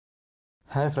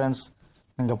Hi friends,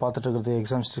 நீங்கள் பார்த்துட்டு இருக்கிறது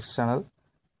எக்ஸாம் ஸ்ட்ரிக்ஸ் சேனல்.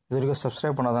 இது வரைக்கும்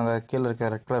சப்ஸ்கிரைப் பண்ணாதாங்க கீழே இருக்க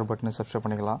ரெட் கலர் பட்டனை சப்ஸ்கிரைப்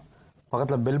பண்ணிக்கலாம்.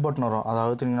 பக்கத்தில் பெல் பட்டன் வரும், அதை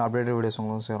அழுத்தினீங்கன்னா அப்டேட்டட் வீடியோஸ்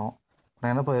உங்களுக்கு சேரும்.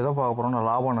 நான் என்ன எதோ பார்க்க போகிறோம்னா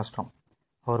லாபம் நஷ்டம்.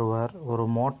 ஒருவர் ஒரு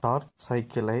மோட்டார்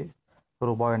சைக்கிளை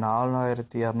ரூபாய்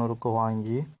 4200க்கு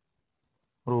வாங்கி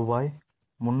ரூபாய்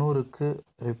 300க்கு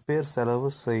ரிப்பேர் செலவு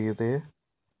செய்து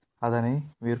அதனை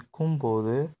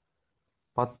விற்கும்போது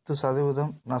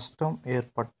 10% நஷ்டம்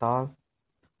ஏற்பட்டால்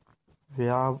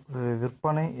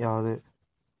விற்பனை யாது?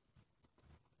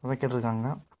 அதை கேட்டிருக்காங்க.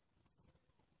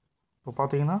 இப்போ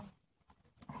பார்த்தீங்கன்னா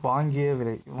வாங்கிய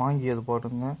விலை வாங்கியது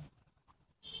போட்டுங்க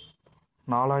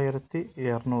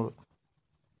 4200.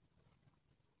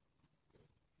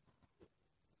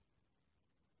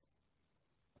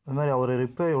 அது மாதிரி அவர்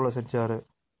ரிப்பேர் எவ்வளோ செஞ்சார்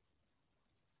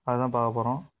அதுதான் பார்க்க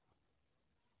போகிறோம்.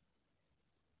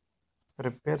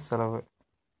 ரிப்பேர் செலவு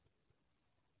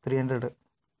 300,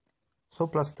 ஸோ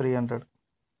ப்ளஸ் 300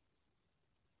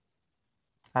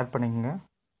 ஆட் பண்ணிக்கோங்க.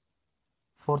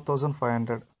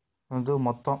 4500 வந்து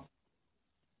மொத்தம்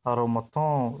அவர்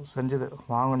மொத்தம் செஞ்சது,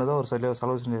 வாங்கினதை ஒரு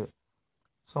செலவு செஞ்சது.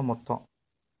 ஸோ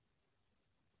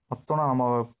மொத்தம்னா நம்ம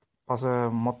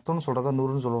மொத்தம்னு சொல்கிறத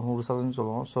 100ன்னு சொல்லுவோம், 100%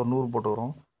 சொல்லுவோம். ஸோ 100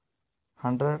 போட்டுக்கிறோம்.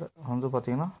 100 வந்து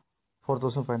பார்த்திங்கன்னா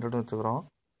 4500 வச்சுக்கிறோம்.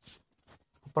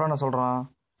 அப்புறம் என்ன சொல்கிறான்,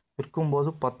 விற்கும்போது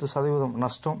 10%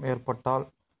 நஷ்டம் ஏற்பட்டால்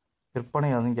விற்பனை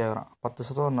அதுன்னு கேட்குறான்.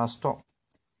 10% நஷ்டம்.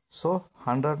 ஸோ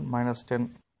 100 - 10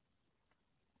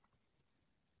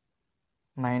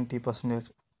 90%.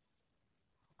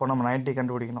 இப்போ நம்ம 90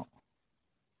 கண்டுபிடிக்கணும்.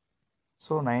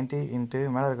 ஸோ 90 இன்ட்டு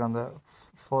மேலே இருக்க அந்த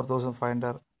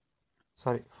 4500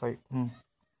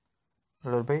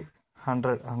 5 பை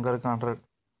 100, அங்கே இருக்க 100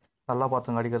 நல்லா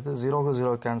பார்த்துங்க அடிக்கிறது. 0க்கு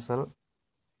 0 கேன்சல்.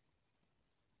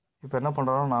 இப்போ என்ன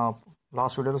பண்ணுறோன்னா, நான்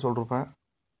லாஸ்ட் வீடியோவில் சொல்லியிருப்பேன்,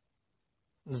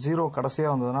 0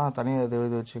 கடைசியாக வந்ததுன்னா தனியாக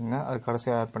இது வச்சுக்கோங்க, அது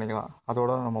கடைசியாக ஆட் பண்ணிக்கலாம், அதோட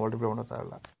நம்ம மல்டிப்ளை பண்ண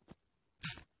தேவையில்லை.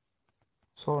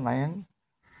 ஸோ 9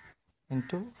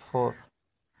 × 4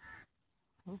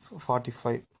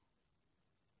 45.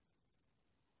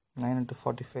 9 ×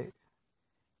 45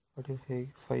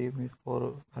 5 4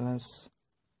 பேலன்ஸ்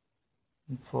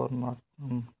 4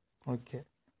 ஓகே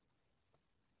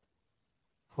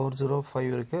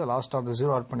 405 இருக்குது. லாஸ்ட்டாக அந்த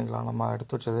 0 ஆட் பண்ணிக்கலாம் நம்ம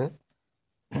எடுத்து வச்சது.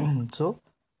 ஸோ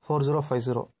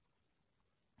 4050.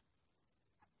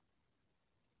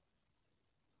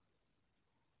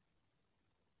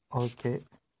 ஓகே,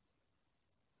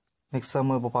 நெக்ஸ்ட்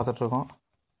சம் இப்போ பார்த்துட்ருக்கோம்.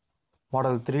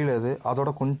 மாடல் 3ல் இது, அதோட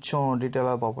கொஞ்சம்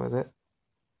டீட்டெயிலாக பார்ப்போம். இது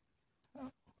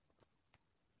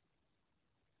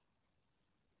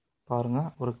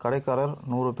பாருங்கள். ஒரு கடைக்காரர்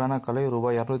 100 பேனாக்களை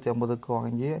ரூபாய் 250க்கு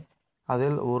வாங்கி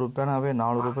அதில் ஒரு பேனாவை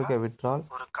 4 ரூபாய்க்கு விற்றால்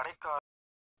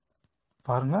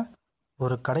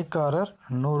ஒரு கடைக்காரர்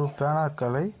 100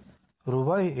 பேனாக்களை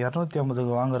ரூபாய்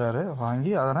 250க்கு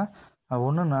வாங்கி அதனை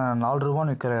 4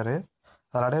 ரூபான்னு விற்கிறாரு.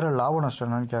 அதில் அடையிற லாப நஷ்டம்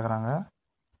என்னன்னு கேட்குறாங்க.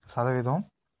 சதவீதம்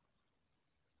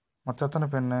மொத்தம் எத்தனை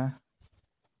பெண்ணு?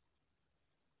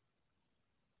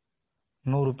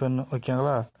 100 பெண்ணு.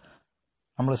 ஓகேங்களா?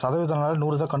 நம்மளுக்கு சதவீதம்னால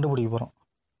 100 தான் கண்டுபிடிக்க போகிறோம்.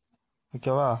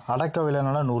 ஓகேவா? அடக்க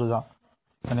விலைனால 100 தான்.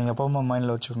 நீங்கள் எப்போவுமே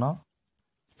மைண்டில் வச்சுக்கணும்.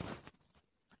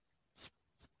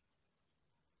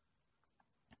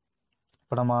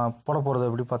 இப்போ நம்ம போட போகிறது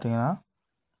எப்படி பார்த்தீங்கன்னா,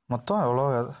 மொத்தம்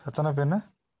எத்தனை பெண்ணு?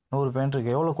 100 பெண்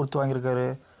இருக்குது. எவ்வளோ கொடுத்து வாங்கியிருக்காரு?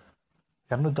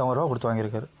 250 ரூபா கொடுத்து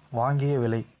வாங்கியிருக்காரு. வாங்கிய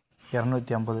விலை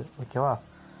 250. ஓகேவா?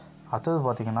 அடுத்தது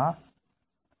பார்த்திங்கன்னா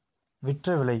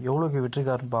விற்ற விலை எவ்வளோக்கு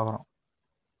விற்றுருக்காருன்னு பார்க்குறோம்.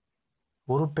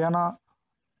 ஒரு பேனா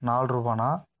 4 ரூபானா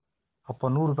அப்போ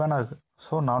 100 பேனா இருக்குது.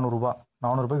 ஸோ 400 ரூபா,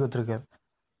 400 ரூபாய்க்கு விற்றுருக்காரு.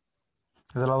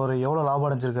 இதில் அவர் எவ்வளோ லாபம்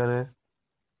அடைஞ்சிருக்காரு?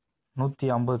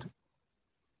 150.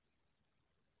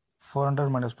 400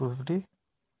 - 250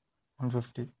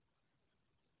 150.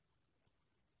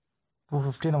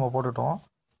 250 நம்ம போட்டுட்டோம்.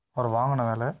 அவர் வாங்கின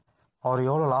வேலை, அவர்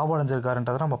எவ்வளோ லாபம்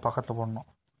அடைஞ்சிருக்காருன்றதை நம்ம பக்கத்தில் போடணும்.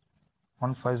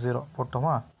 150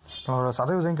 போட்டோமா? நம்மளோட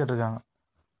சதவீதம் கேட்டிருக்காங்க.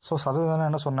 ஸோ சதவீதம்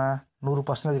என்ன சொன்னேன்?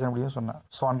 100% கண்டுபிடிக்கும் சொன்னேன்.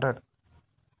 ஸோ 100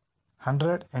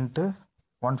 ×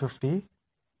 150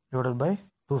 /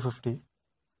 250.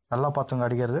 நல்லா பார்த்துங்க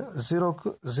அடிக்கிறது. 0க்கு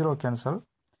 0 கேன்சல்.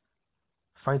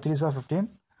 5 3s 15,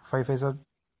 5 5s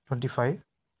 25.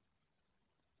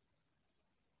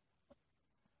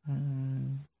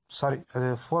 சாரி, அது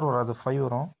 4 வராது, 5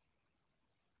 வரும்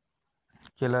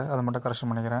கீழே. அதை மட்டும் கரெக்ஷன்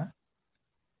பண்ணிக்கிறேன்.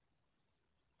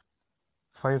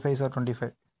 5 5s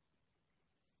 25.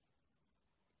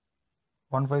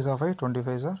 1 5s 5,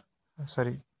 25s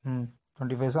சரி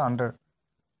 25s 100.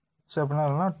 ஸோ எப்படின்னா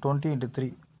இல்லைனா 20 ×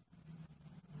 3.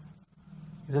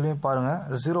 இதுலேயும் பாருங்கள்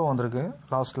 0 வந்திருக்கு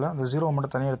லாஸ்ட்டில். அந்த 0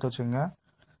 மட்டும் தனியாக எடுத்து வச்சுக்கோங்க.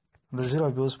 அந்த 0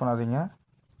 யூஸ் பண்ணாதீங்க.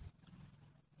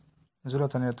 0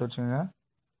 தனியாக எடுத்து வச்சுக்கோங்க.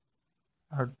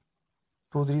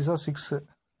 2 3 6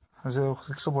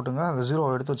 6 போட்டுங்க. அந்த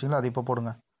 0 எடுத்து வச்சிங்களா அது இப்போ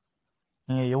போடுங்க.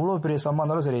 நீங்கள் எவ்வளோ பெரிய சம்மாக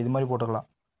இருந்தாலும் சரி இது மாதிரி போட்டுக்கலாம்.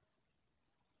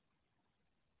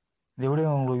 இது எப்படி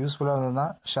உங்களுக்கு யூஸ்ஃபுல்லாக இருந்ததுன்னா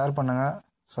ஷேர் பண்ணுங்கள்,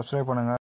 சப்ஸ்கிரைப் பண்ணுங்கள்.